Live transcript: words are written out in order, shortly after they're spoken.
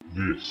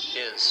This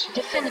is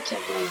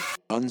Definitively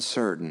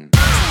Uncertain.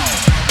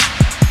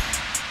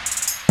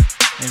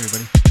 Hey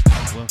everybody,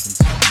 welcome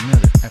to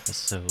another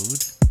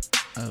episode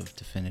of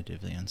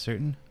Definitively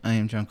Uncertain. I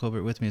am John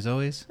Colbert, with me as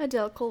always.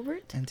 Adele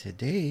Colbert. And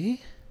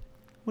today,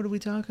 what are we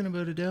talking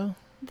about, Adele?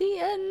 The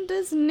end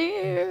is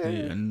near. The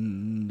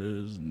end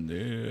is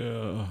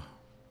near.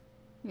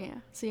 Yeah.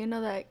 So you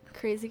know that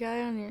crazy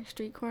guy on your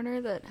street corner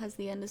that has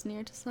the end is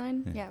near to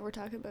sign? Yeah, we're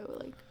talking about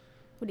like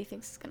what he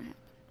thinks is gonna happen.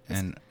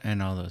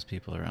 And all those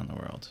people around the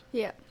world.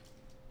 Yeah.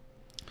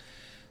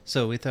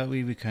 So we thought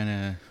we would kind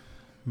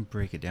of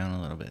break it down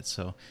a little bit.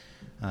 So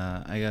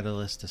I got a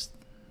list of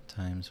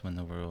times when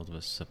the world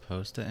was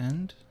supposed to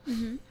end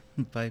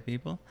by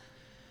people.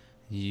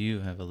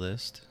 You have a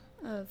list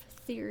Of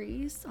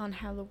theories on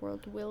how the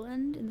world will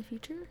end in the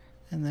future.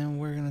 and then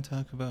we're going to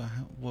talk about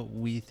what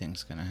we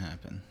think's going to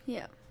happen.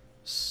 Yeah.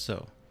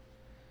 So,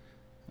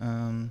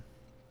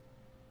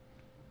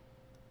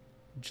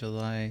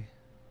 July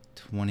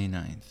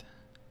 29th,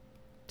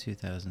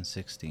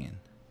 2016.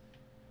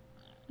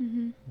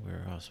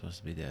 We're all supposed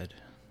to be dead.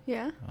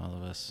 Yeah. All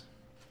of us.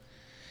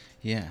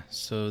 Yeah,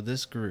 so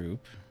this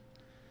group,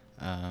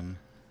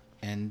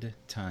 End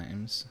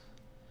Times,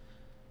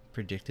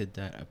 predicted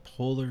that a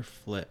polar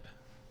flip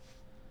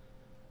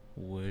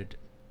would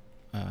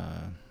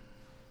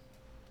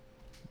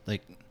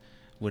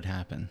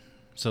happen.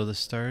 So the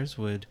stars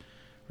would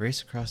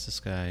race across the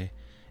sky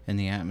and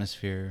the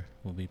atmosphere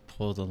will be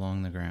pulled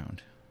along the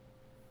ground.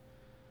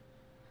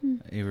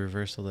 A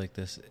reversal like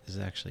this is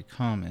actually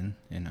common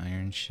in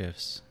iron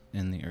shifts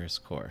in the Earth's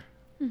core.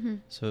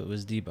 So it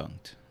was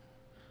debunked.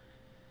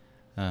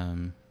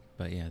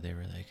 But yeah, they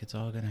were like, it's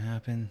all going to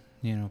happen,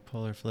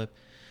 polar flip,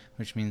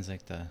 which means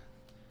like the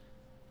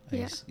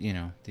ice,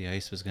 the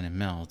ice was going to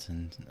melt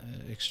and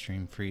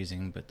extreme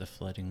freezing, but the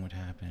flooding would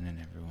happen and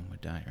everyone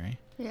would die, right?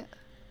 Yeah.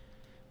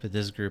 But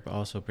this group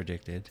also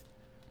predicted,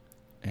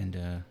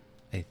 and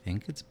I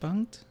think it's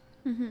bunked,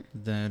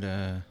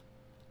 that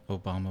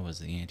Obama was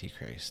the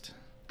Antichrist.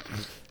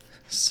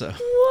 So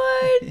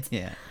What?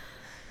 yeah.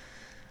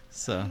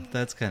 So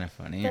that's kind of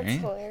funny, That's right?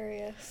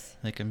 hilarious.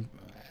 Like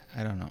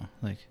I don't know,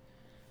 like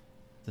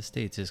the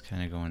States is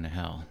kind of going to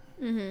hell,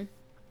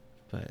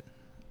 but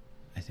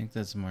I think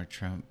that's more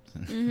Trump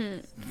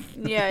than.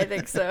 Yeah, I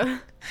think so.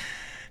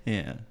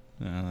 Yeah,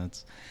 no,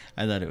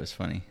 I thought it was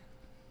funny.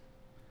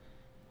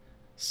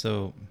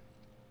 So,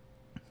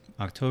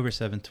 October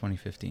 7th,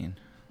 2015,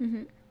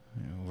 the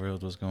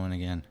world was going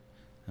again.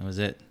 That was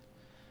it.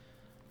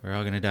 We're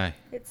all going to die.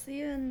 It's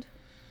the end.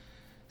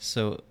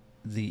 So,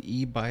 the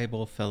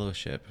E-Bible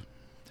Fellowship,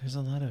 there's a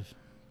lot of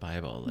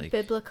Bible, like...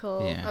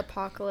 Biblical, yeah.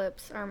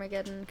 apocalypse,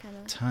 Armageddon kind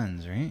of.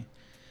 Tons, right?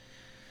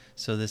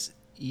 So, this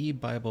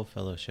E-Bible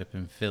Fellowship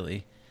in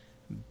Philly,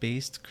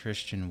 based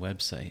Christian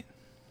website,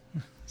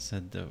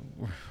 said the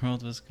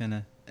world was going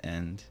to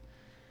end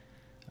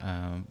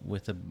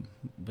with a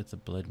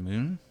blood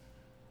moon,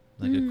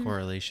 like a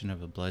correlation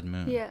of a blood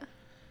moon. Yeah.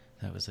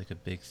 That was like a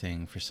big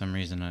thing. For some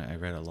reason, I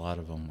read a lot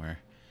of them where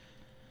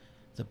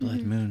the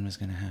blood moon was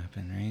going to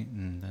happen, right?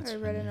 And that's I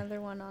read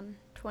another one on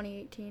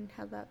 2018,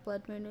 how that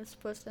blood moon was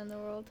supposed to end the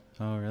world.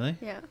 Oh, really?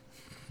 Yeah.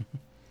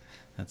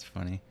 That's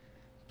funny.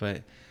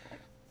 But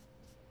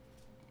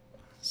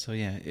so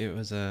yeah, it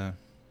was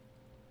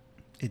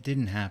it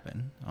didn't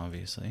happen,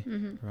 obviously.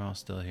 We're all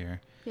still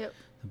here. Yep.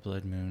 The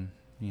blood moon,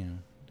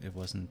 it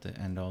wasn't the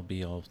end all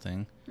be all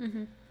thing.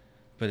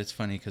 But it's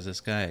funny because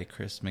this guy,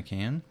 Chris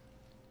McCann,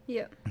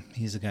 Yep.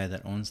 he's the guy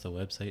that owns the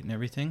website and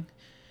everything.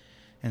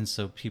 And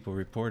so people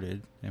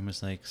reported and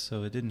was like,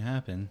 so it didn't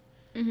happen.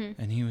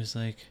 And he was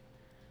like,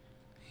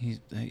 he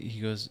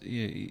goes,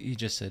 he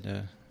just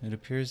said, it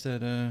appears that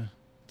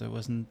that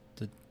wasn't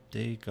the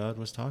day God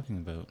was talking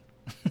about.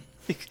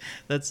 Like,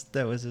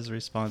 that was his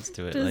response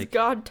to it. Does like,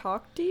 God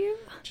talk to you?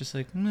 just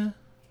like, meh.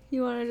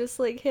 You want to just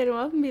like hit him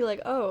up and be like,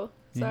 oh,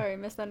 Yeah. sorry,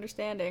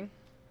 misunderstanding.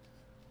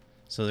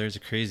 So there's a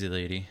crazy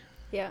lady.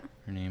 Yeah.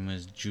 Her name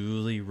was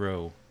Julie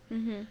Rowe.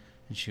 And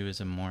she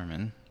was a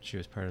Mormon. She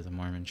was part of the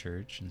Mormon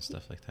church and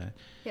stuff like that.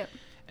 Yep.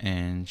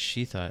 And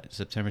she thought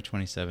September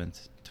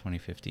 27th,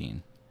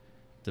 2015,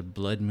 the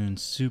blood moon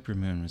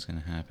supermoon was going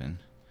to happen.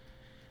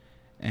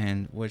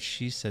 And what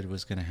she said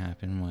was going to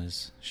happen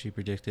was she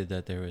predicted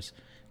that there was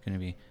going to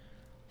be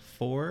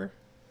 4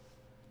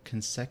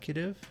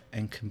 consecutive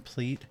and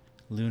complete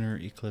lunar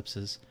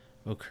eclipses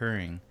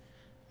occurring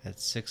at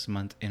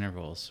 6-month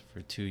intervals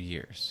for 2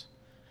 years.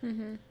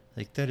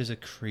 Like, that is a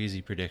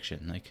crazy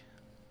prediction. Like,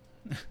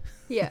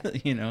 Yeah.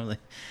 like,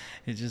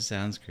 it just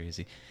sounds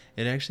crazy.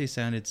 It actually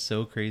sounded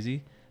so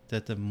crazy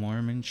that the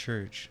Mormon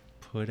church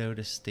put out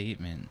a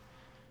statement,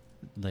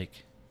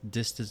 like,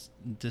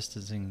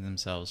 distancing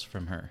themselves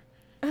from her.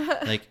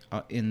 Like,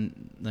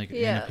 in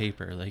a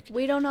paper. Like,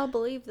 We don't all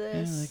believe yeah,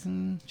 this.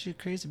 like, she's a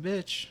crazy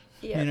bitch.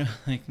 Yeah.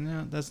 Like,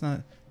 no, that's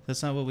not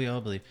what we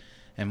all believe.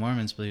 And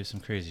Mormons believe some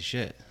crazy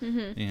shit.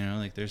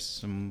 Like, there's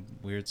some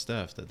weird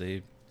stuff that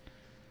they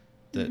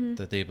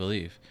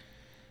believe.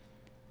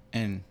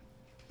 And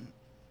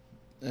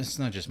it's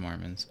not just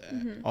Mormons.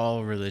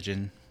 All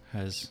religion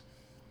has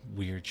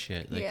weird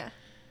shit. Like, Yeah.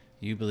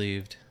 You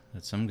believed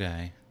that some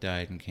guy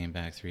died and came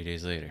back 3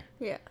 days later.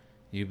 Yeah.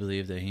 You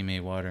believed that he made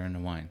water into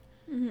wine.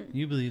 Mm-hmm.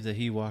 You believe that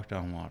he walked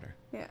on water.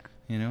 Yeah.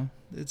 You know,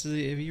 it's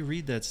if you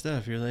read that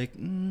stuff, you're like,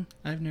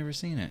 I've never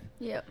seen it.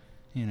 Yep.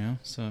 You know,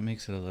 so it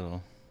makes it a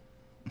little,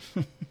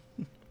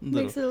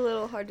 Makes it a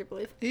little hard to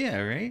believe.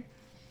 Yeah, right.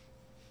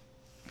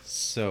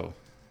 So,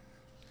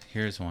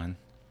 here's one.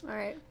 All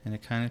right. And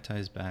it kind of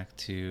ties back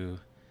to,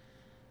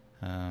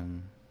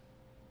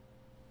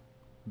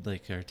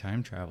 like our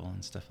time travel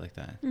and stuff like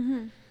that.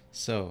 Mm-hmm.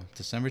 So,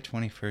 December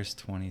 21st,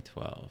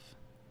 2012.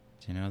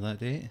 Do you know that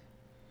date?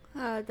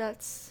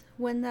 That's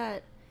when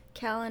that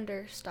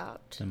calendar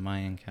stopped. The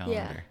Mayan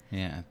calendar.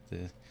 Yeah.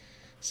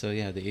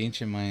 The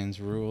ancient Mayans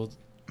ruled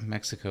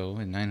Mexico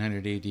in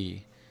 900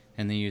 AD,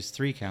 and they used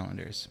 3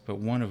 calendars, but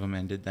one of them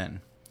ended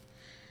then.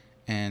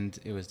 And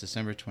it was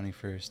December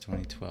 21st,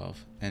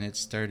 2012, and it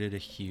started a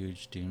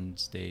huge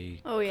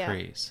doomsday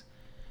craze.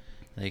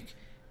 Like,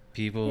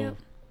 people... Yep.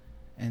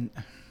 And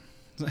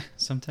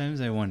sometimes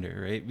I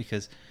wonder, right?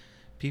 Because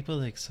people,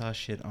 like, saw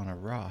shit on a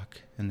rock,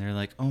 and they're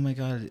like, oh my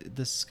god,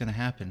 this is gonna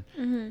happen.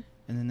 Mm-hmm.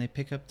 And then they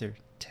pick up their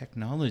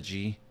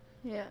technology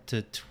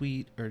to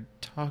tweet or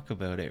talk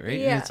about it, right?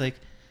 Yeah. And it's like,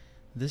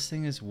 this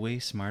thing is way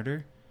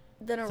smarter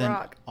Than a than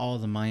rock. all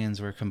the Mayans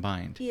were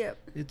combined. Yep.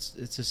 It's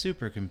a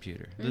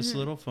supercomputer. This Mm-hmm.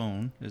 little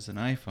phone is an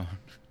iPhone.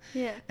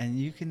 Yeah. And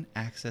you can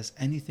access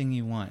anything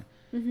you want.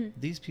 Mm-hmm.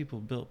 These people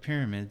built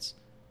pyramids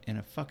in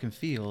a fucking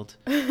field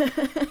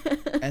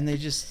and they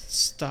just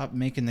stopped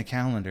making the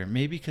calendar.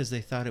 Maybe because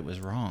they thought it was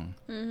wrong.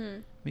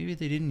 Mm-hmm. Maybe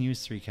they didn't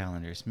use 3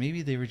 calendars.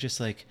 Maybe they were just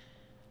like,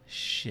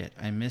 shit,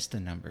 I missed a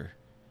number.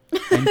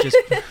 And just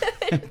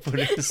put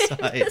it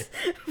aside.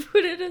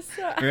 Put it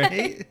aside.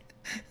 Right?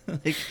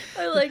 Like,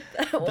 I like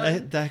that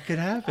one. That could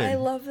happen. I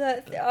love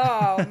that.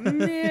 Oh,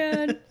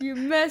 man. You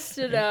messed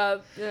it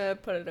up.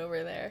 Put it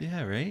over there.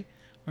 Yeah, right?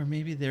 Or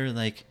maybe they're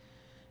like,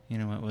 you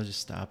know what, we'll just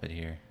stop it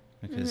here.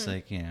 Because, Mm-hmm.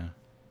 like, you know.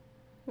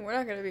 We're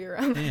not going to be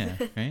around. Yeah,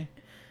 right?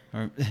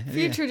 Or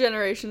Future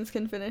generations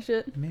can finish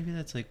it. Maybe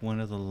that's like one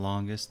of the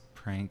longest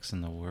pranks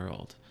in the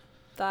world.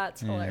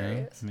 That's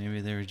hilarious. Maybe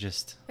they were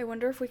just... I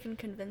wonder if we can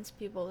convince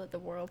people that the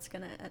world's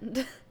going to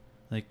end.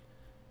 Like,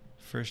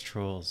 first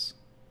trolls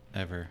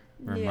ever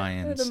were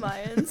Yeah, Mayans. the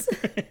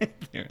Mayans.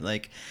 They're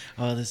like,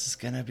 oh, this is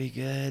going to be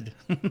good.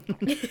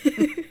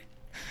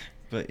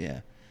 But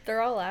yeah.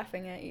 They're all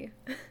laughing at you.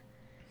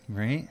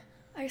 Right?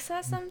 I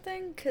saw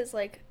something because,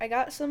 like, I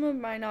got some of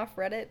mine off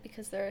Reddit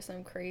because there are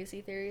some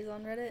crazy theories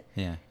on Reddit.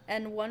 Yeah.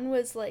 And one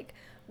was, like,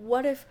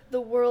 what if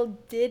the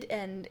world did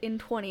end in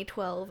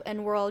 2012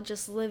 and we're all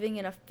just living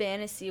in a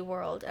fantasy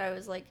world? I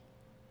was like,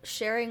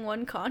 sharing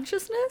one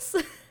consciousness?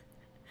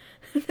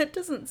 That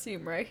doesn't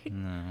seem right.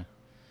 No.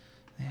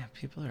 Yeah,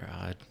 people are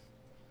odd.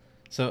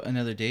 So,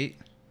 another date.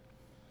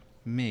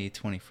 May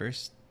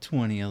 21st,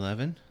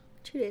 2011.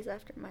 2 days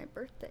after my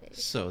birthday.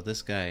 So,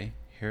 this guy,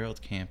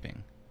 Harold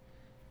Camping,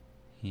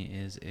 he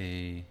is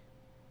he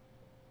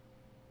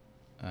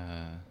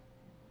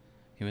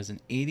was an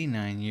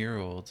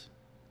 89-year-old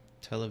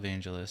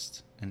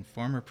televangelist and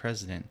former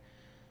president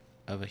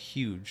of a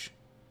huge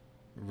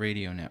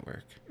radio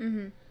network.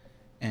 Mm-hmm.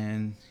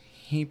 And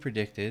he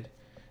predicted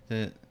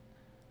that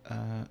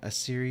a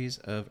series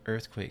of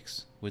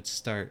earthquakes would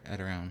start at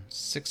around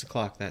 6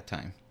 o'clock that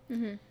time.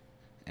 Mm-hmm.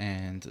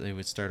 And they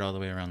would start all the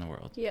way around the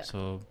world. Yeah.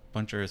 So, a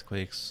bunch of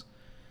earthquakes.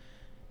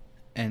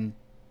 And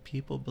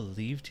people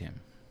believed him.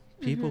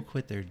 People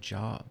quit their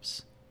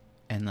jobs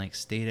and, like,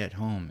 stayed at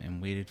home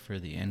and waited for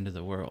the end of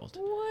the world.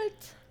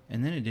 What?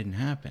 And then it didn't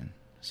happen.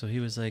 So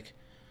he was like,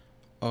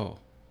 oh,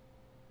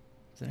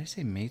 did I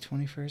say May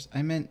 21st?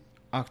 I meant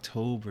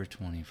October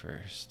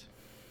 21st.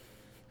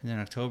 And then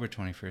October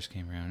 21st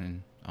came around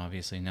and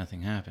obviously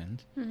nothing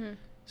happened. Mm-hmm.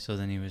 So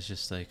then he was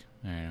just like,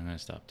 all right, I'm going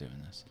to stop doing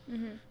this.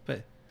 Mm-hmm.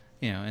 But,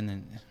 you know, and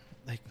then,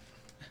 like,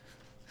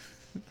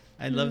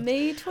 I love...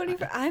 May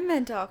 21st. I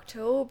meant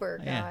October,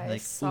 guys. Yeah,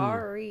 like,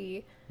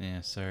 sorry.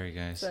 Yeah, sorry,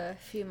 guys. It's a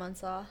few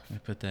months off. I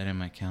put that in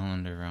my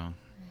calendar wrong.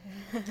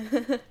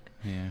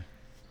 Yeah.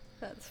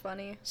 That's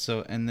funny.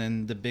 So, and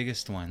then the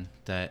biggest one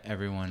that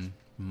everyone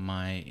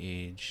my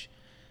age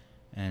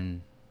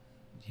and,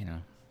 you know,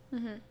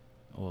 Mm-hmm.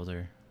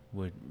 older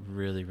would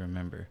really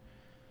remember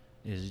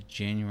is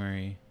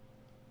January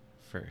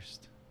 1st,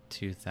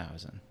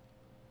 2000.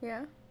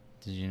 Yeah?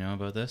 Did you know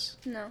about this?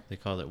 No. They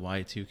called it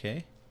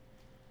Y2K.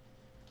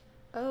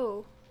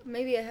 Oh,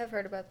 maybe I have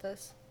heard about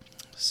this.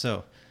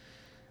 So,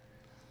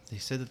 they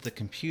said that the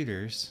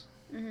computers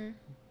Mm-hmm.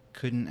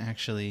 couldn't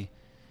actually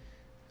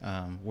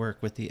work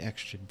with the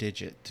extra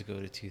digit to go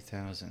to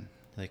 2000.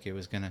 Like, it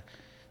was gonna,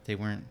 they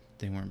weren't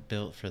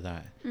built for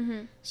that.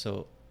 Mm-hmm.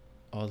 So,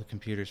 all the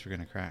computers were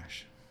gonna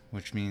crash,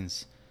 which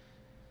means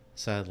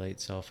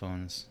satellite, cell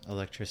phones,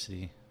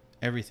 electricity,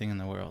 everything in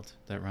the world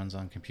that runs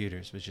on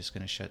computers was just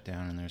gonna shut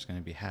down, and there's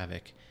gonna be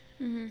havoc,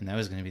 Mm-hmm. and that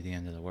was gonna be the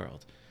end of the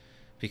world,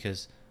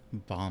 because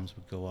bombs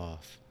would go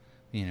off,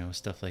 you know,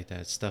 stuff like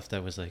that, stuff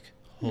that was like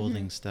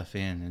holding stuff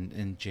in,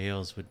 and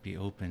jails would be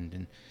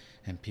opened,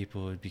 and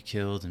people would be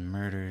killed and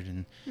murdered,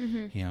 and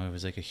you know, it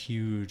was like a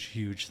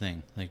huge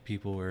thing. Like,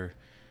 people were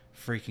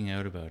freaking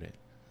out about it,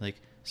 like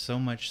so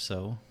much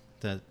so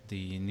that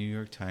the New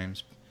York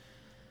Times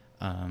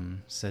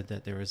said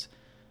that there was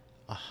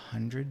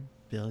 $100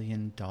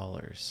 billion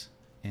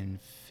in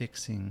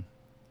fixing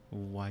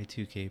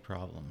Y2K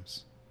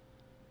problems.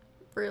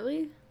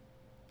 Really?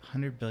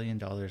 $100 billion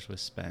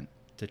was spent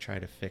to try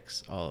to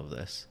fix all of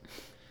this.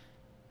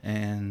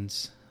 And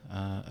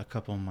a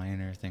couple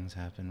minor things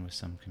happened with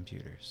some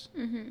computers.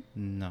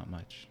 Not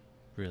much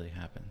really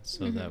happened.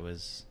 So that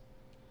was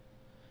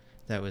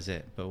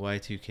it. But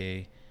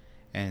Y2K,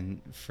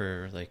 and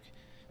for like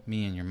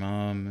me and your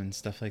mom and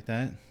stuff like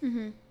that,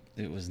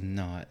 it was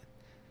not,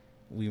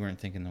 we weren't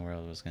thinking the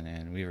world was going to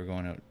end. We were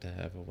going out to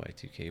have a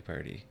Y2K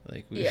party.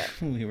 Like,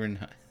 we were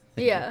not.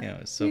 Yeah. You know,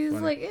 it's so He's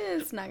funny. like,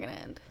 it's not going to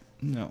end.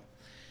 No.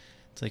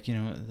 It's like, you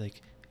know,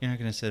 like, you're not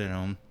going to sit at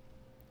home.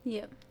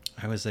 Yep.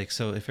 I was like,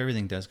 so if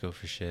everything does go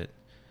for shit,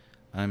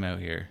 I'm out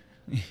here.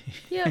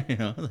 Yeah. You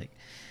know, like,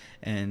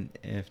 and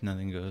if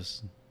nothing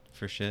goes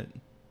for shit,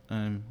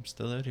 I'm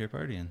still out here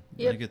partying.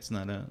 Yep. Like, it's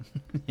not a,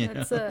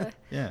 It's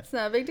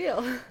not a big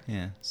deal.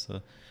 Yeah.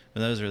 So, but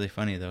that was really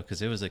funny though,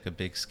 because it was like a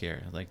big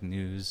scare. Like,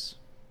 news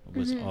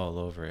was all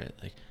over it.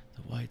 Like,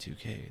 the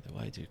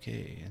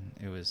Y2K, and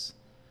it was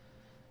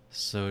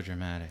so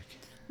dramatic.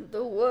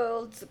 The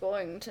world's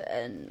going to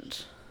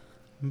end.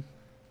 And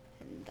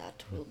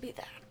that will be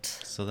that.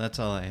 So that's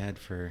all I had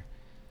for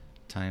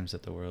times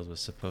that the world was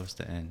supposed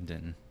to end,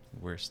 and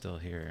we're still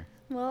here.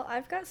 Well,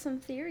 I've got some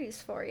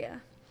theories for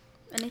you.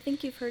 And I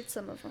think you've heard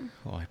some of them.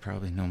 Oh, I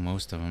probably know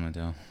most of them,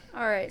 Adele.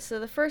 Alright, so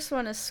the first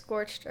one is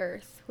scorched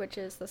earth, which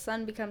is the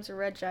sun becomes a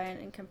red giant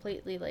and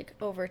completely, like,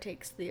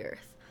 overtakes the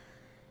earth.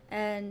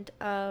 And,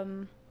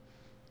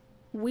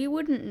 we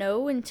wouldn't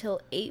know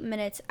until 8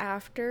 minutes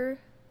after,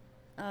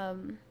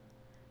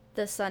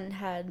 the sun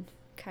had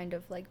kind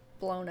of, like,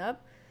 blown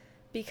up,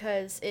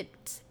 because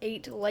it's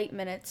 8 light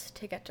minutes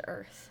to get to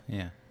Earth.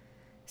 Yeah.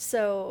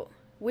 So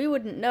we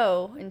wouldn't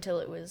know until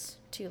it was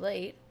too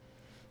late.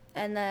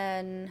 And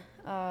then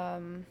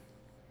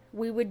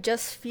we would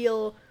just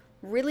feel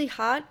really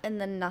hot and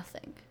then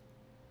nothing.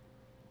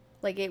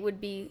 Like, it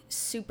would be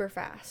super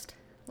fast.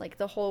 Like,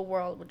 the whole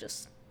world would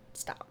just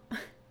stop.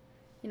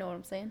 You know what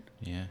I'm saying?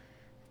 Yeah.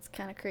 It's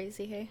kind of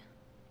crazy, hey?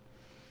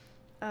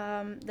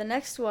 The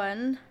next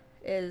one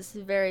is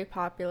very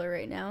popular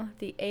right now,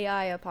 the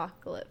AI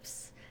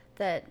apocalypse,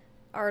 that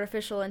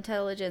artificial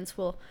intelligence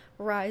will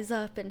rise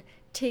up and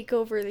take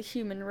over the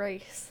human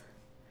race.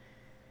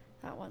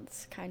 That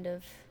one's kind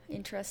of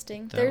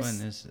interesting. That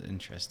one is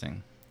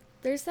interesting.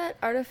 There's that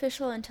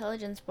artificial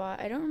intelligence bot,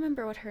 I don't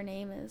remember what her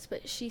name is,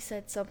 but she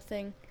said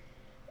something.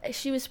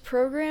 She was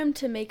programmed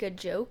to make a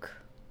joke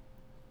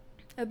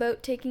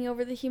about taking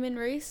over the human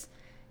race,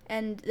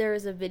 and there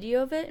was a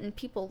video of it, and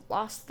people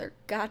lost their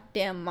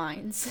goddamn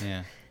minds.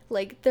 Yeah.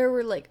 Like, they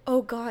were like,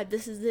 oh god,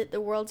 this is it, the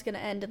world's gonna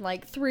end in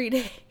like 3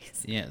 days.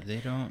 Yeah, they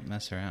don't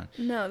mess around.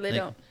 No, they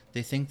don't.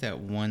 They think that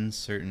one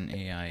certain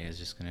AI is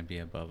just going to be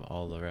above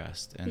all the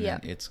rest, and then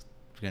it's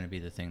going to be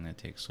the thing that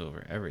takes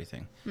over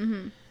everything.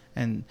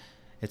 And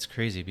it's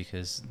crazy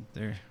because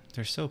they're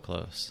so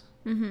close.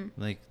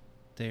 Like,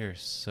 they are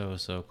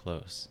so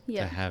close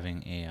to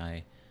having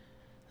AI.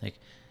 Like,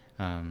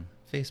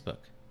 Facebook.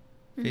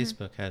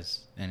 Facebook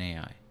has an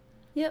AI.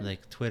 Yep.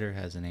 Like, Twitter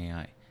has an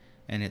AI.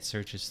 And it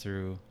searches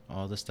through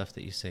all the stuff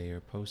that you say or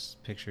posts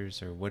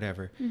pictures or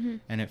whatever,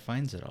 and it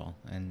finds it all.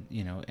 And,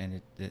 you know,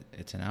 and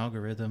it's an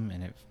algorithm,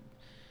 and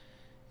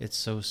it's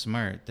so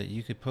smart that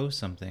you could post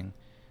something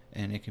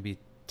and it could be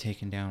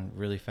taken down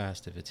really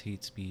fast if it's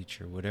hate speech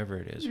or whatever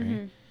it is,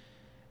 right?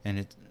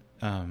 And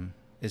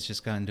it's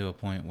just gotten to a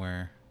point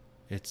where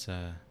it's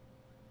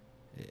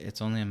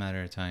only a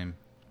matter of time.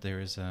 There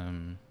was I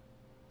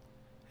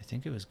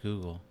think it was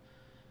Google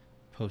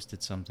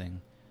posted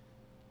something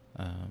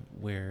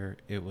where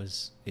it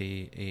was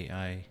a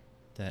AI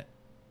that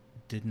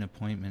did an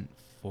appointment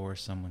for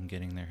someone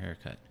getting their hair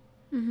cut.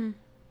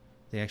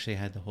 They actually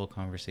had the whole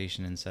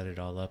conversation and set it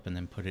all up and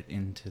then put it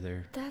into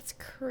their That's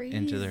crazy.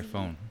 into their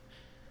phone.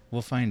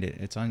 We'll find it.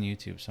 It's on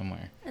YouTube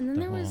somewhere. And then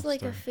there was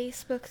like a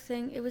Facebook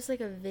thing. It was like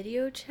a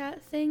video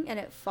chat thing, and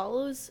it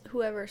follows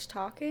whoever's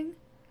talking.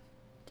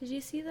 Did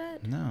you see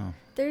that? No.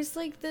 There's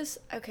like this.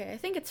 Okay, I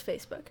think it's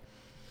Facebook.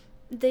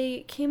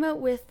 They came out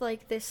with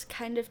like this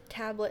kind of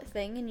tablet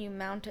thing, and you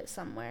mount it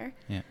somewhere.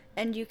 Yeah.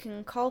 And you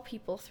can call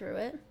people through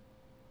it,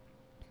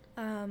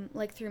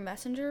 like through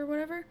Messenger or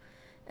whatever.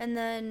 And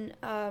then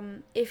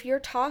if you're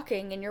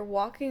talking and you're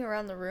walking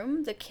around the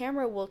room, the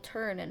camera will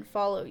turn and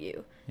follow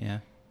you. Yeah.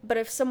 But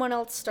if someone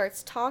else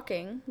starts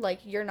talking,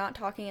 like you're not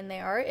talking and they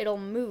are, it'll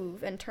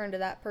move and turn to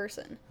that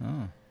person.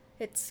 Oh.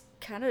 It's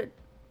kind of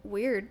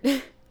weird.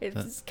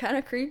 It's kind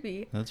of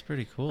creepy. That's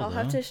pretty cool. I'll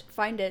have to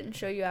find it and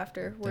show you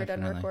after we're done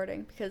Definitely.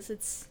 recording, because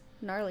it's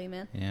gnarly,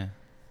 man. Yeah.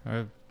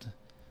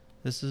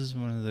 This is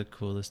one of the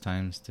coolest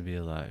times to be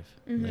alive.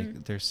 Mm-hmm.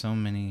 Like, there's so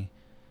many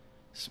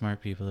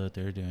smart people out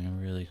there doing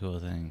really cool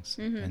things,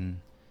 and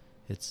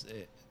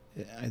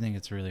I think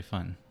it's really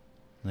fun.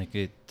 like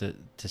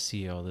to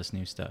see all this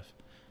new stuff.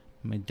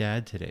 My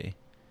dad today,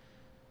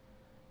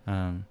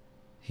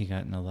 he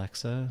got an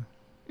Alexa,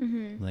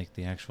 like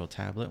the actual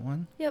tablet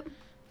one. Yep.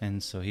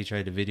 And so he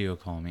tried to video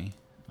call me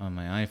on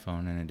my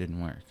iPhone, and it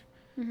didn't work.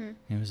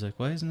 He was like,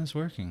 "Why isn't this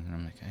working?" And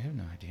I'm like, "I have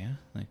no idea.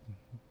 Like,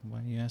 why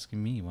are you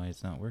asking me why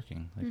it's not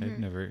working? Like, I've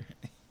never,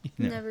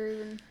 Never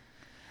even.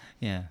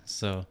 Yeah.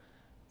 So,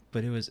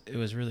 but it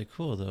was really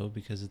cool though,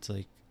 because it's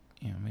like,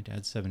 my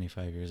dad's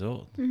 75 years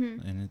old,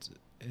 and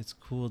it's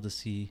cool to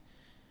see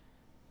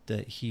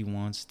that he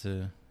wants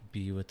to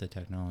be with the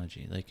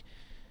technology. Like,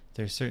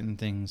 there's certain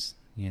things,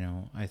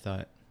 I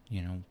thought,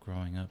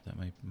 growing up, that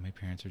my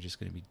parents are just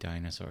going to be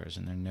dinosaurs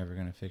and they're never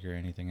going to figure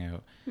anything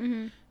out,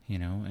 and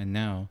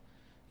now,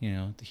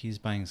 he's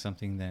buying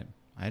something that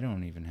I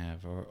don't even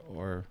have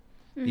or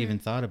even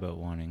thought about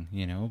wanting,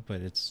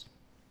 but it's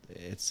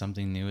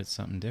something new. It's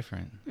something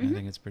different. I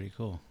think it's pretty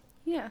cool.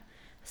 Yeah.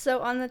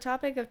 So on the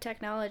topic of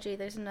technology,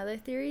 there's another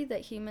theory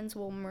that humans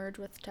will merge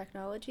with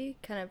technology,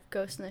 kind of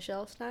Ghost in the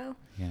Shell style.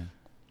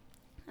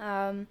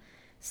 Yeah.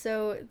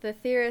 So the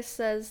theorist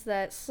says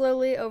that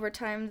slowly over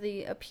time,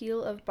 the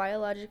appeal of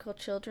biological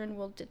children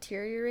will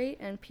deteriorate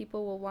and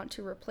people will want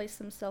to replace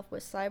themselves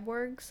with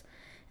cyborgs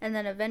and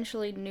then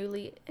eventually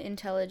newly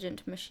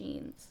intelligent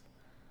machines.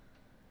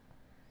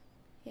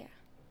 Yeah.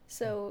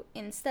 So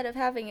instead of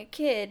having a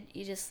kid,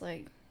 you just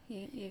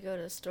you go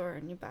to the store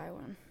and you buy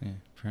one. Yeah,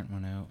 print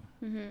one out.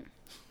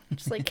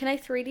 Just like, can I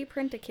 3D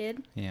print a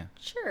kid? Yeah.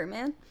 Sure,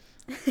 man.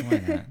 Why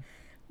not?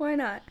 Why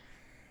not?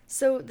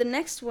 So the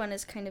next one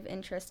is kind of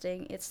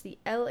interesting. It's the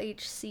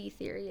LHC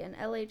theory, and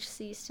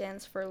LHC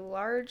stands for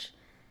Large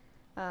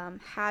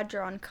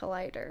Hadron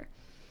Collider.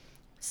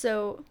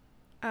 So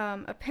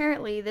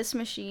apparently this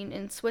machine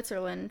in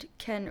Switzerland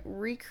can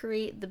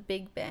recreate the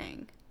Big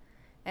Bang,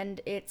 and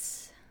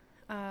it's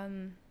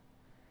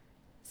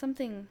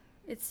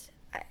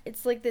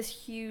it's like this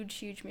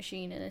huge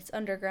machine, and it's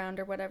underground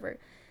or whatever,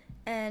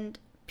 and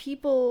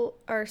people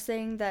are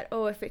saying that,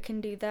 if it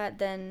can do that,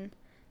 then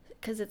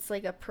because it's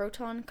like a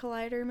proton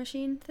collider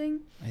machine thing.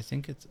 I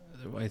think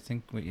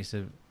what you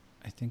said,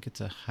 I think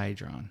it's a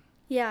hadron.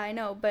 Yeah, I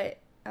know, but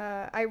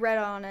I read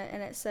on it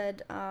and it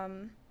said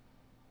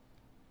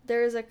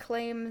there is a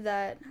claim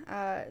that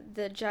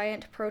the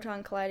giant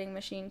proton colliding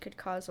machine could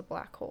cause a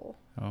black hole.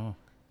 Oh.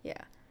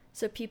 Yeah.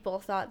 So people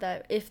thought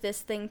that if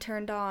this thing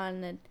turned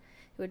on, it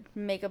would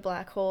make a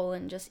black hole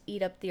and just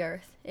eat up the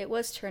Earth. It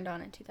was turned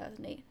on in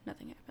 2008.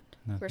 Nothing happened.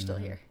 We're still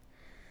here.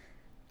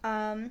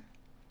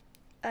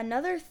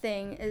 Another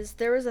thing is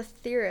there was a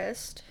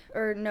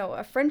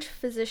French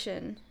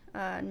physician,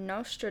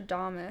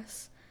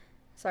 Nostradamus.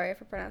 Sorry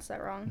if I pronounced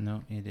that wrong.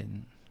 No, you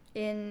didn't.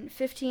 In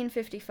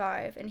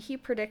 1555, and he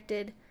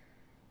predicted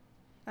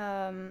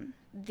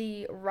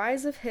the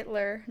rise of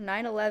Hitler,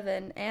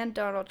 9/11, and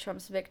Donald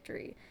Trump's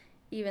victory,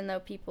 even though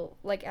people,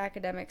 like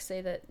academics,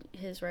 say that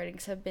his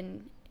writings have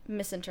been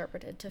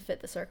misinterpreted to fit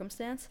the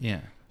circumstance.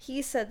 Yeah.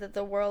 He said that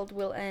the world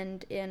will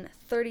end in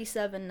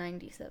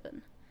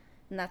 3797.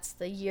 And that's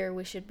the year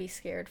we should be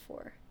scared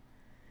for.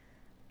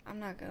 I'm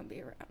not going to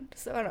be around,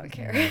 so I don't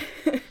care.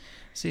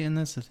 See, and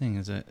that's the thing,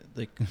 is that,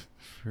 like,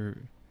 for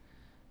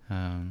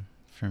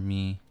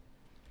me,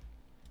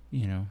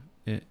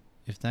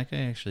 if that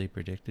guy actually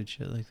predicted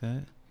shit like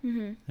that,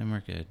 then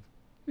we're good.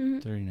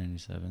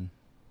 3097.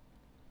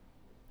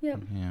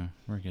 Yep. Yeah,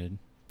 we're good.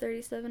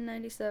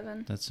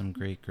 3797. That's some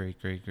great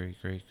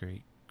grandkids.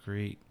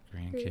 Great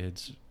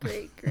grandkids.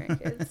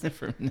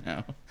 From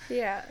now.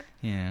 Yeah.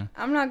 Yeah.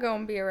 I'm not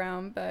going to be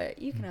around, but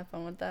you can have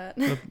fun with that.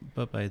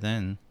 But by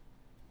then,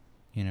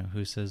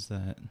 who says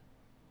that,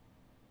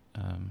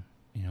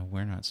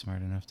 we're not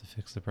smart enough to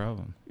fix the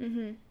problem?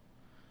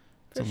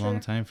 It's a long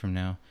time from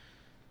now.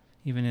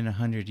 Even in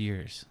 100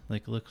 years.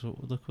 Like, look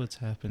what's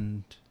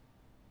happened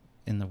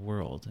in the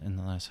world in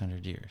the last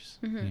 100 years.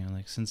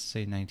 Like, since,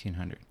 say,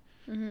 1900.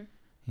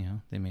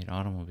 They made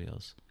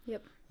automobiles.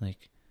 Yep.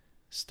 Like,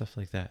 stuff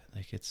like that.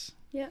 Like, it's...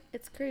 Yeah,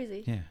 it's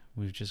crazy. Yeah,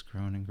 we've just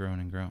grown and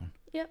grown and grown.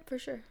 Yep, for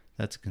sure.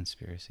 That's a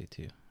conspiracy,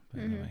 too,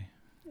 by the way.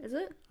 Is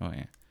it? Oh,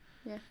 yeah.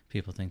 Yeah.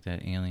 People think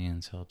that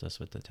aliens helped us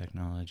with the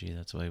technology.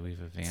 That's why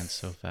we've advanced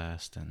so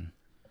fast and...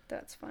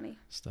 That's funny.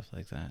 Stuff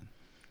like that.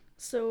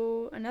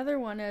 So, another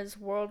one is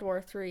World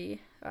War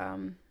III.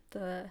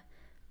 The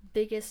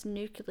biggest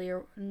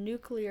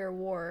nuclear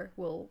war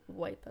will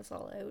wipe us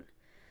all out.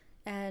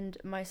 And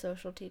my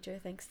social teacher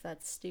thinks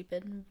that's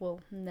stupid and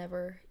will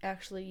never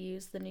actually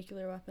use the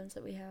nuclear weapons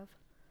that we have.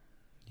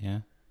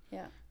 Yeah?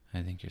 Yeah.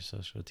 I think your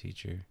social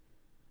teacher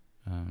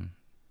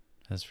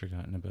has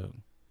forgotten about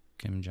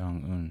Kim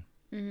Jong-un.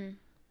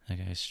 That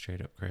guy's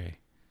straight up cray.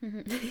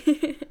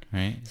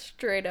 Right?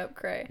 Straight up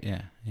cray.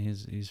 Yeah,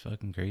 he's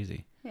fucking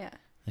crazy. Yeah.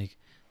 Like,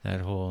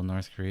 that whole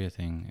North Korea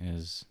thing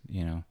is,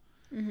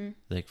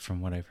 like, from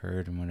what I've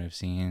heard and what I've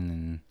seen,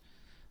 and,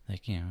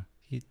 like,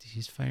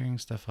 he's firing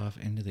stuff off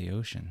into the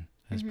ocean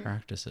as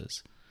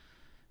practices.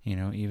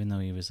 Even though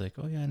he was like,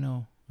 oh yeah,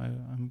 no,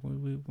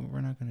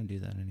 we're not going to do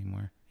that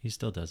anymore. He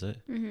still does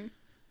it.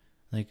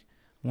 Like,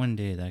 one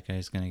day that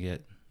guy's going to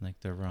get,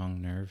 like, the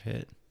wrong nerve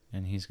hit,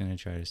 and he's going to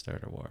try to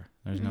start a war.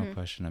 There's no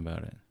question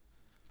about it.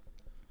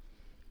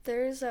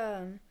 There's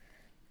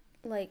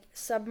like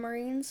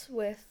submarines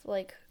with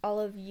like all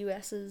of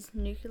US's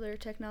nuclear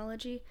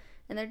technology,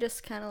 and they're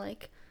just kind of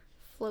like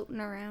floating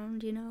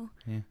around,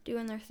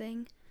 doing their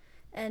thing.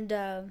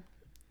 And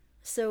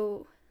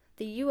so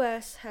the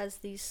US has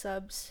these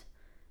subs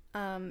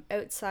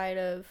outside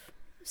of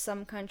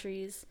some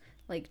countries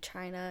like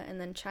China, and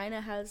then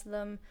China has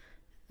them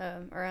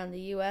around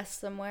the US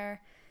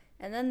somewhere.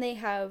 And then they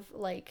have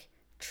like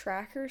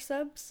tracker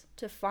subs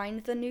to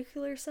find the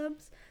nuclear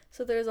subs.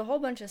 So there's a whole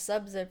bunch of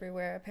subs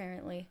everywhere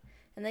apparently,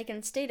 and they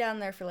can stay down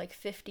there for like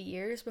 50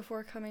 years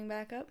before coming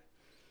back up.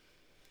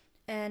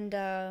 And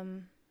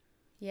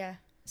yeah,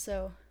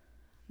 so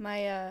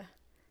my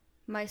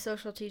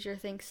social teacher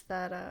thinks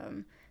that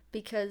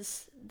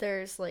because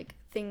there's like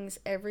things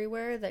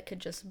everywhere that could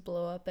just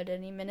blow up at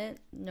any minute,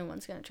 no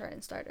one's gonna try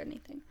and start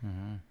anything.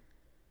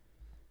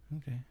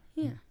 Okay.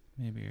 Yeah.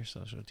 Maybe your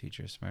social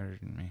teacher is smarter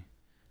than me.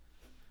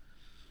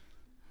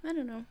 I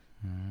don't know.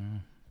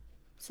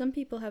 Some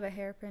people have a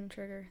hairpin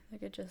trigger. They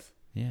could just...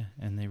 Yeah,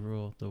 and they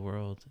rule the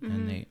world,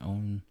 and they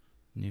own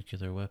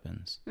nuclear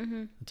weapons.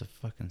 It's a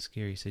fucking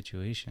scary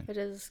situation. It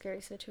is a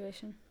scary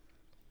situation.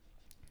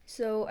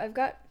 So I've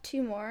got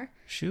 2 more.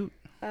 Shoot.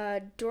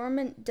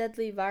 Dormant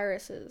deadly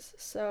viruses.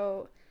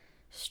 So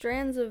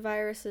strands of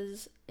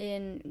viruses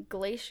in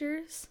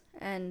glaciers,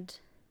 and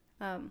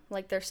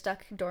like they're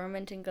stuck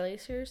dormant in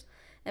glaciers,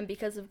 and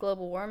because of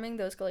global warming,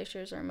 those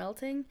glaciers are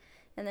melting.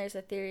 And there's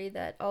a theory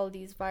that all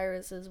these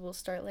viruses will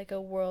start like a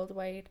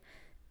worldwide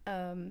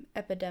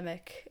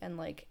epidemic and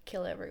like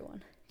kill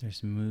everyone.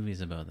 There's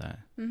movies about that.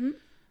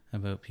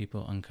 About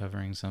people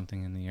uncovering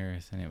something in the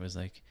earth, and it was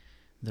like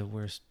the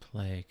worst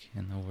plague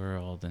in the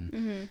world,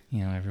 and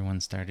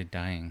everyone started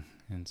dying.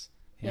 And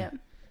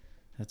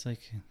that's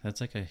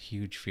like a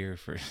huge fear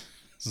for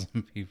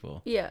some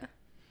people. Yeah,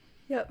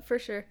 for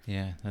sure.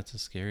 Yeah, that's a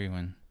scary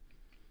one.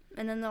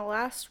 And then the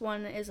last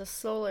one is a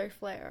solar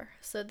flare.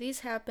 So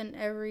these happen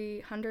every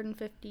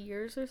 150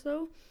 years or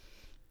so.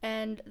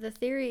 And the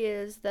theory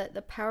is that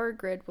the power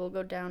grid will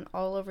go down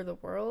all over the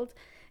world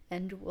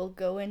and we'll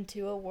go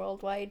into a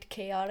worldwide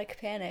chaotic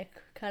panic,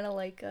 kind of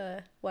like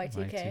Y2K.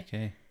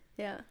 Y2K.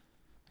 Yeah.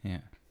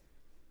 Yeah.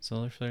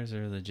 Solar flares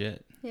are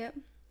legit. Yep.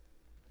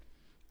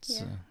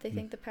 So, yeah. They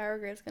think the power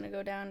grid's going to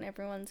go down,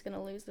 everyone's going to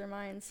lose their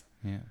minds.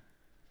 Yeah.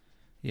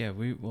 Yeah,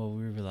 we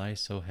rely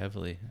so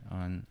heavily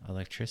on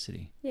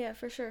electricity. Yeah,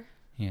 for sure.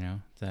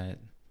 That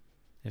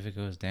if it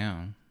goes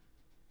down,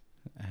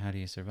 how do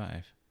you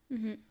survive?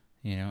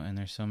 And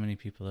there's so many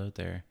people out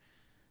there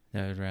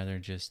that would rather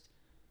just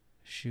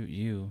shoot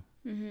you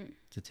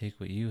to take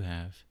what you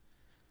have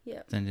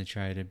than to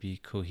try to be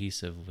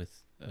cohesive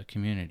with a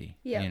community.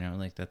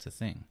 Like that's a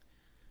thing.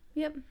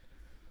 Yep.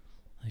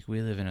 Like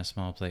we live in a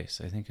small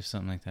place. I think if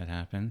something like that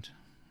happened,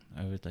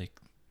 I would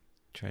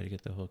try to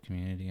get the whole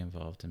community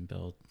involved and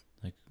build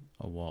like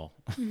a wall.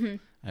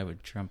 I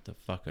would trump the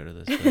fuck out of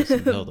this place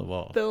and build a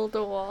wall. Build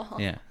a wall.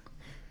 Yeah.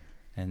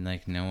 And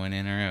like no one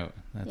in or out.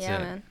 That's it.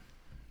 Man.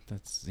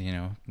 That's,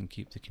 and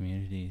keep the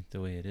community the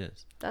way it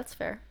is. That's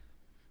fair.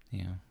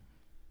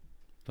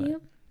 But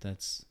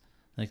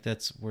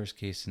that's worst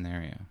case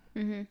scenario.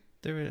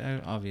 There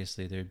would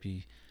obviously there'd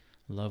be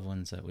loved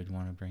ones that would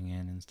want to bring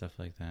in and stuff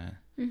like that.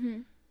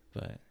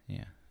 But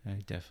yeah, I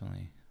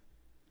definitely.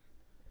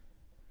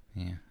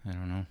 Yeah, I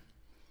don't know.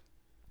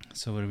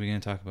 So what are we going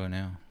to talk about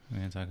now? We're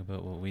going to talk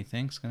about what we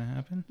think's going to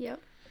happen?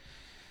 Yep.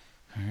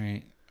 All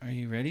right. Are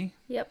you ready?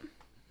 Yep.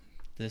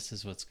 This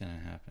is what's going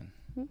to happen.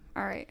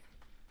 All right.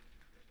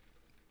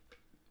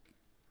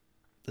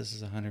 This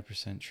is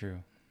 100% true.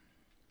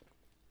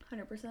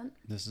 100%?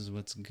 This is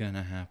what's going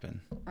to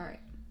happen. All right.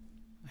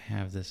 I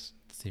have this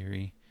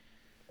theory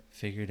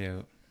figured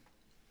out.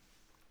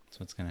 That's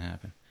what's going to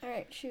happen. All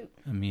right, shoot.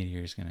 A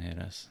meteor's going to hit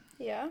us.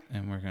 Yeah?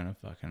 And we're going to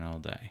fucking all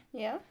die.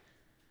 Yeah?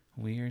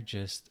 We are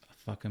just a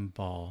fucking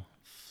ball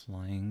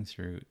flying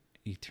through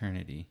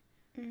eternity.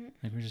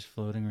 Like we're just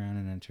floating around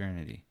in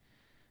eternity.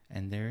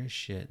 And there is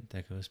shit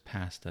that goes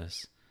past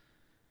us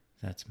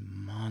that's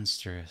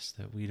monstrous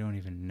that we don't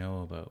even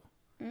know about.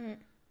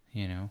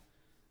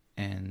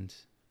 And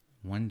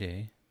one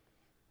day,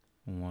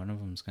 one of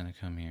them's going to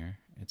come here.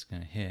 It's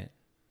going to hit.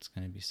 It's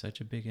going to be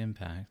such a big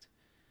impact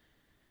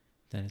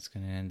that it's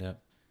going to end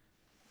up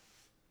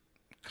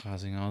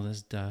causing all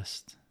this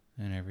dust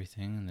and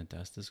everything, and the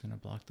dust is going to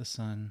block the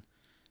sun,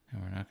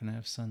 and we're not going to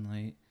have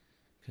sunlight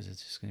because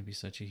it's just going to be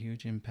such a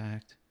huge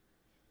impact,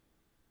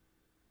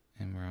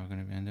 and we're all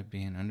going to end up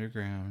being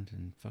underground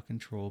and fucking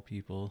troll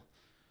people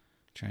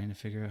trying to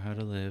figure out how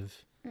to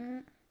live.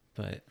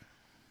 But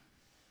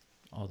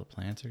all the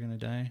plants are going to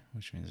die,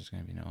 which means there's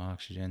going to be no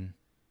oxygen,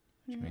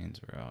 which means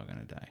we're all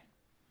going to die.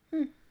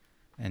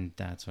 And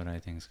that's what I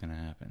think is going to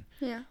happen.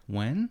 Yeah.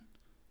 When?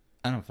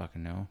 I don't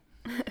fucking know.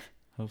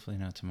 Hopefully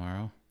not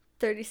tomorrow.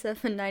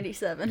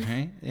 3797.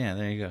 Right? Yeah,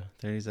 there you go.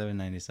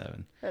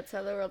 3797. That's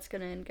how the world's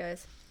going to end,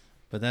 guys.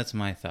 But that's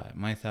my thought.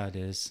 My thought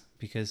is,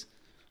 because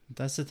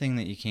that's the thing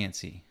that you can't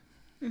see.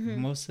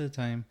 Most of the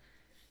time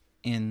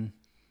in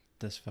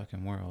this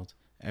fucking world,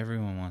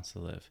 everyone wants to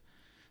live.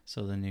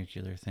 So the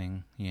nuclear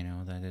thing, you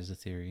know, that is a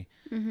theory.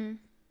 Mm-hmm.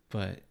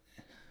 But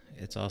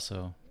it's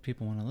also,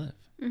 people want to live.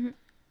 Mm-hmm.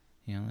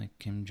 You know, like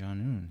Kim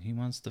Jong-un, he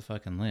wants to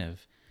fucking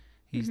live.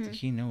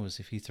 He knows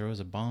if he throws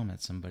a bomb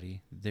at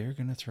somebody, they're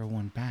going to throw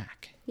one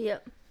back.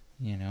 Yep.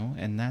 You know,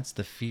 and that's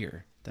the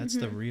fear. That's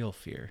the real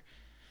fear.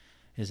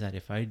 Is that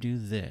if I do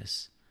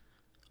this,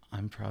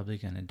 I'm probably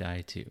going to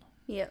die too.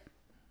 Yep.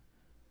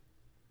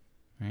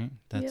 Right?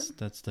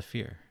 That's the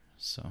fear.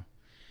 So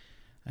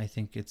I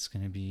think it's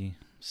going to be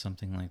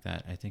something like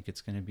that. I think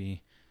it's going to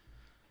be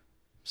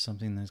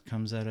something that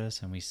comes at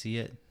us and we see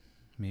it,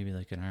 maybe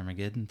like an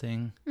Armageddon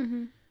thing.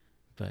 Mm-hmm.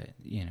 But,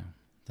 you know,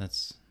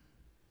 that's,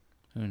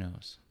 who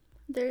knows?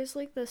 There's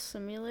like this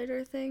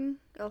simulator thing.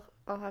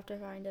 I'll have to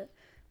find it.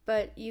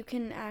 But you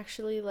can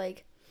actually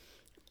like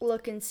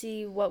look and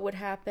see what would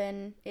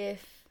happen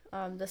if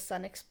the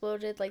sun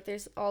exploded. Like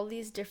there's all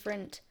these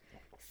different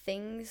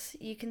things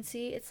you can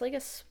see. It's like a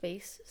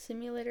space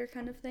simulator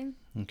kind of thing.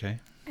 Okay.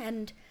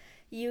 And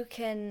you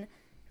can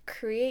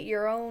create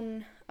your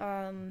own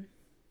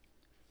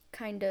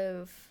kind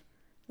of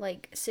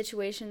like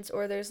situations,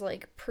 or there's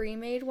like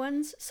pre-made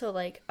ones. So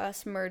like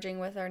us merging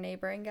with our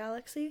neighboring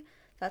galaxy.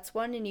 That's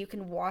one, and you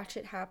can watch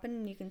it happen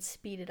and you can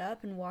speed it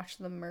up and watch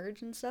them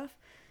merge and stuff.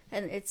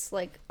 And it's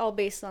like all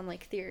based on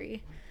like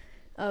theory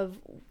of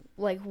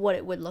like what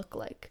it would look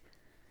like.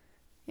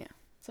 Yeah.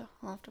 So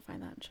I'll have to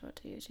find that and show it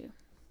to you too.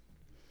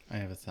 I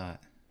have a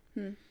thought.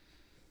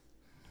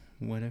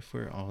 What if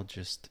we're all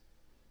just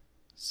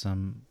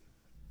some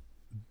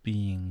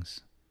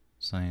being's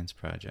science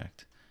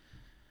project?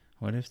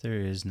 What if there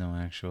is no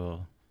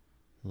actual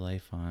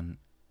life on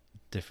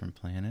different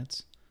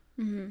planets?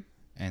 Mm-hmm.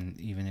 And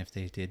even if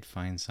they did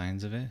find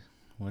signs of it,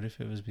 what if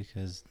it was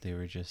because they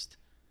were just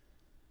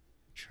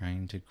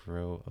trying to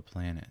grow a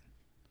planet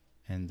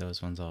and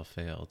those ones all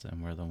failed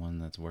and we're the one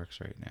that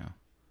works right now?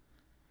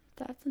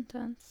 That's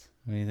intense.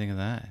 What do you think of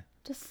that?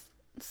 Just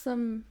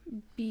some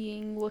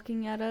being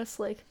looking at us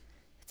like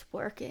it's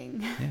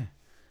working. Yeah.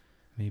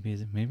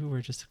 Maybe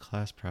we're just a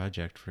class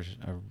project for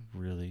a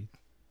really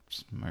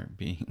smart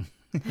being.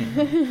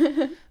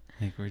 Like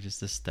we're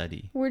just a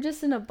study. We're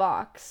just in a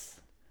box.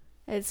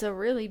 It's a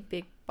really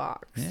big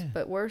box, yeah.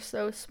 But we're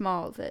so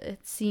small that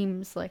it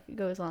seems like it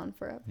goes on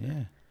forever.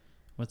 Yeah.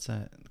 What's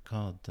that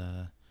called?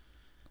 The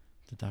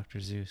Dr.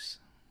 Zeus.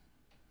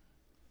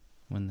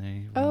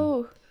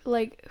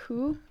 Like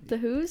who? The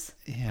Who's?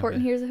 Yeah.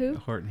 Horton Hears a Who?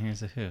 Horton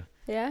Hears a Who.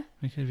 Yeah?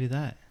 It could be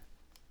that.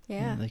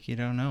 Yeah. Like you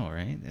don't know,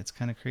 right? It's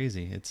kind of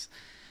crazy.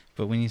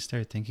 But when you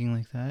start thinking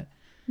like that,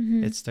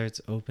 it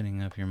starts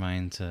opening up your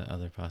mind to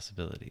other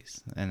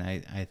possibilities. And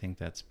I think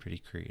that's pretty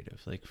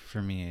creative. Like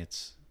for me,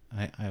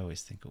 I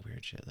always think of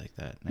weird shit like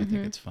that. And I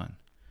think it's fun.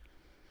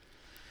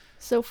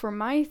 So for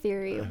my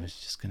theory... I was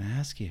just going to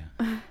ask you.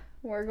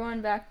 We're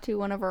going back to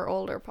one of our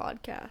older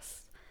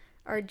podcasts.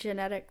 Our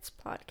genetics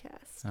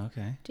podcast.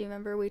 Okay. Do you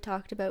remember we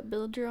talked about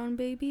build your own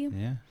baby?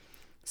 Yeah.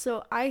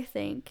 So I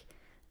think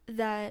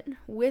that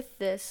with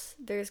this,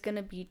 there's going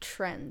to be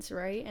trends,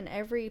 right? And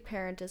every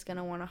parent is going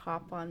to want to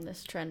hop on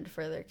this trend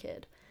for their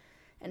kid.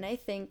 And I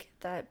think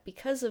that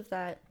because of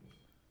that,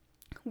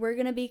 we're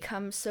going to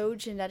become so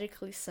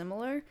genetically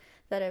similar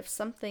that if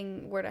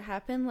something were to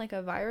happen, like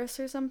a virus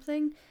or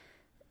something,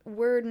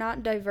 we're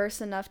not diverse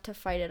enough to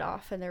fight it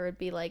off. And there would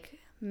be like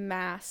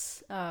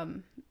mass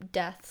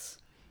deaths.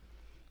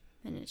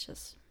 And it's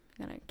just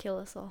going to kill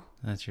us all.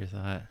 That's your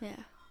thought?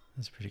 Yeah.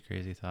 That's a pretty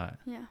crazy thought.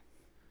 Yeah.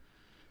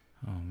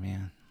 Oh,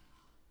 man.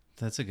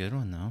 That's a good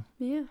one, though.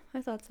 Yeah,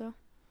 I thought so.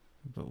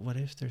 But what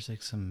if there's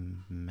like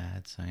some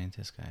mad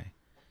scientist guy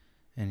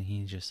and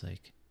he just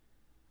like,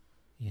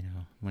 you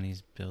know, when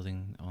he's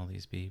building all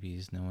these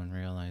babies, no one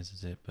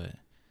realizes it, but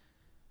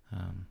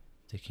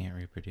they can't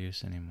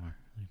reproduce anymore.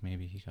 Like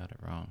maybe he got it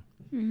wrong.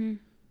 Mm-hmm.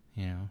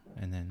 You know,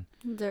 and then...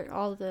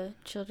 all the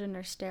children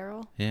are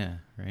sterile? Yeah,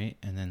 right?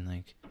 And then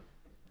like,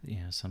 you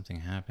know,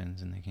 something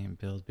happens and they can't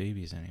build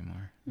babies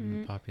anymore.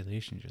 And the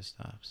population just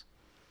stops.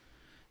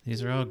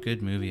 These are all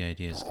good movie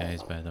ideas,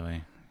 guys, by the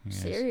way.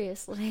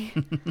 Seriously.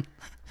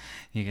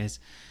 You guys,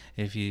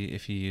 if you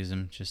use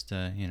them, just,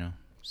 you know,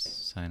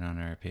 sign on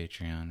our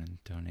Patreon and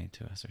donate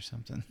to us or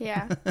something.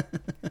 Yeah.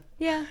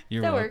 Yeah,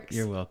 that works.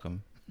 You're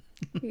welcome.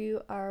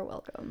 You are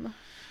welcome.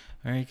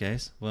 All right,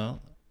 guys.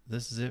 Well,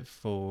 this is it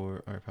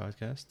for our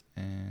podcast.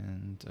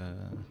 And I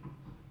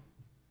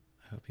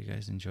hope you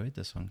guys enjoyed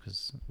this one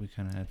because we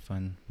kind of had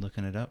fun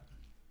looking it up.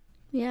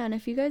 Yeah, and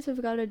if you guys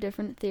have got a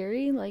different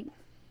theory, like...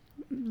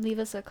 leave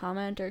us a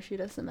comment or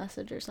shoot us a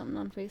message or something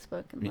on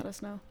Facebook and let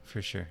us know.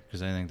 For sure,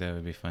 because I think that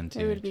would be fun too.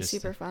 It would be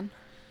super fun.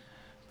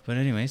 But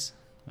anyways,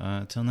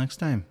 till next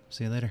time.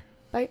 See you later.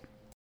 Bye.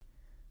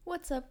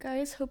 What's up,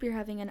 guys? Hope you're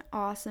having an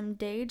awesome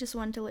day. Just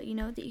wanted to let you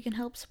know that you can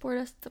help support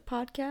us at the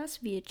podcast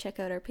via check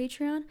out our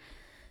Patreon.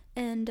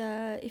 And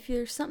if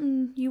there's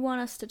something you want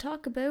us to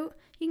talk about,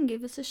 you can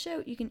give us a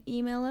shout. You can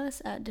email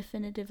us at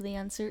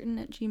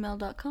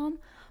definitivelyuncertain@gmail.com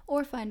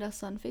or find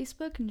us on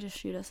Facebook and just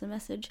shoot us a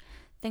message.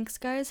 Thanks,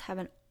 guys. Have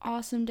an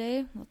awesome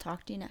day. We'll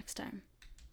talk to you next time.